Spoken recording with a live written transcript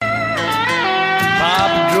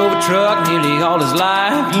a truck nearly all his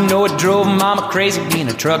life. You know it drove mama crazy being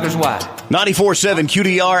a trucker's wife. 94.7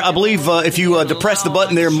 QDR. I believe if you depress the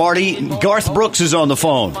button there, Marty, Garth Brooks is on the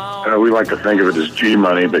phone. We like to think of it as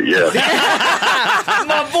G-Money, but yeah.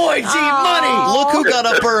 My boy, G-Money. Look who got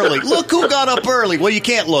up early. Look who got up early. Well, you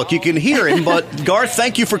can't look. You can hear him, but Garth,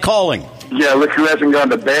 thank you for calling. Yeah, look who hasn't gone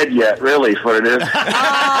to bed yet, really, is what it is.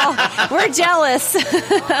 Oh, we're jealous.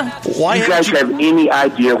 Why you guys have any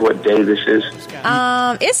idea what day this is?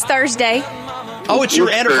 It's Thursday. Oh, it's your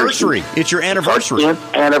anniversary. It's your anniversary. Our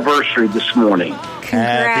 10th anniversary this morning.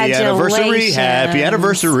 Happy anniversary. Happy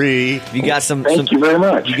anniversary. You got some. Thank you very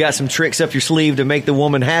much. You got some tricks up your sleeve to make the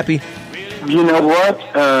woman happy? You know what?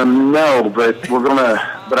 No, but we're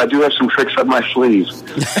gonna. But I do have some tricks up my sleeves.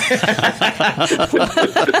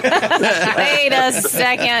 Wait a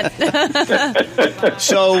second.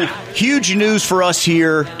 So, huge news for us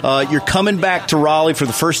here. You're coming back to Raleigh for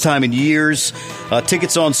the first time in years.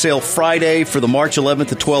 Tickets on sale Friday for the March 11th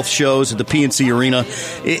to 12th shows at the PNC Arena.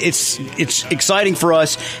 It's exciting for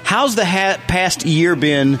us. How's the past year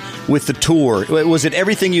been with the tour? Was it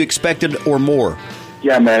everything you expected or more?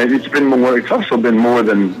 Yeah, man, it's been more. It's also been more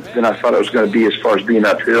than I thought it was going to be as far as being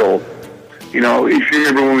uphill. You know, if you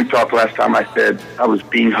remember when we talked last time, I said I was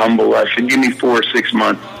being humble. I said, give me 4 or 6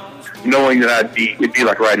 months, knowing that it'd be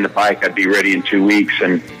like riding a bike. I'd be ready in 2 weeks,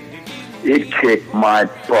 and it kicked my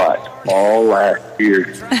butt all last year.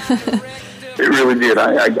 It really did.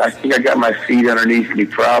 I think I got my feet underneath me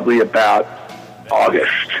probably about August.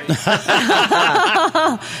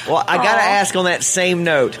 Well, I got to ask on that same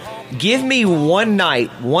note. Give me one night,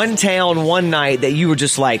 one town, one night that you were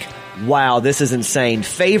just like, wow, this is insane.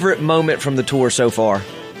 Favorite moment from the tour so far?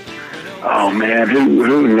 Oh, man,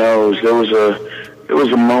 who knows? There was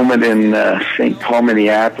a moment in St. Paul,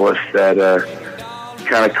 Minneapolis that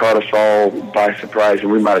kind of caught us all by surprise, and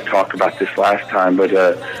we might have talked about this last time, but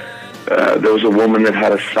there was a woman that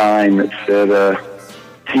had a sign that said,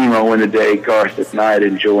 Timo in the day, Garth at night,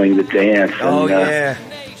 enjoying the dance. Oh, yeah.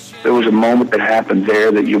 There was a moment that happened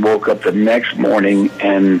there that you woke up the next morning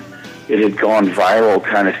and it had gone viral,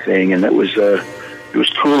 kind of thing, and it was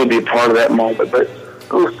cool to be a part of that moment. But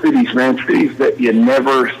those cities, man, cities that you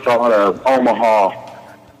never thought of, Omaha,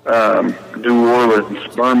 New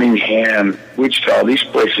Orleans, Birmingham, Wichita, these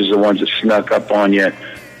places are the ones that snuck up on you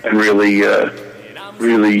and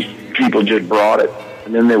really people just brought it.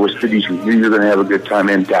 And then there were cities where you were going to have a good time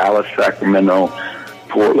in Dallas, Sacramento,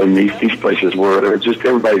 Portland. These places were just,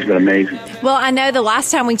 everybody's been amazing. Well, I know the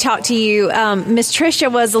last time we talked to you, Miss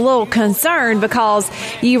Tricia was a little concerned because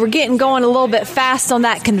you were going a little bit fast on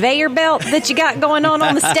that conveyor belt that you got going on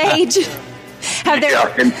the stage.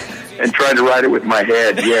 And trying to ride it with my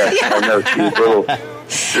head. Yeah, I know.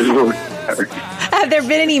 She's a little Have there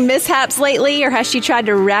been any mishaps lately, or has she tried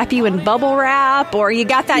to wrap you in bubble wrap, or you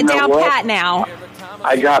got that down pat now?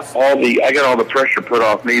 I got all the pressure put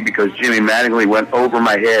off me because Jimmy Mattingly went over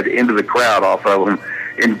my head into the crowd off of him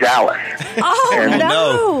in Dallas. Oh,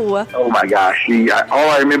 no. Oh, my gosh. All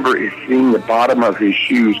I remember is seeing the bottom of his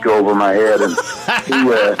shoes go over my head, and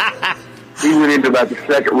he went into about the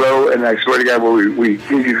second row, and I swear to God, we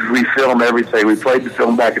film everything. We played the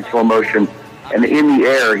film back in slow motion, and in the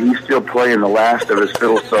air, he's still playing the last of his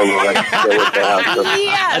fiddle solo. Yes.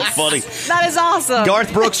 That's funny. That is awesome.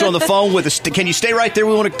 Garth Brooks on the phone with us. Can you stay right there?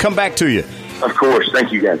 We want to come back to you. Of course.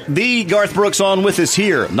 Thank you, guys. The Garth Brooks on with us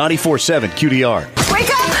here, 94.7 QDR. Wake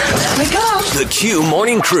up! Wake up! The Q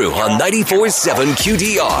Morning Crew on 94.7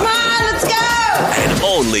 QDR. Come on, let's go! And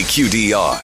only QDR.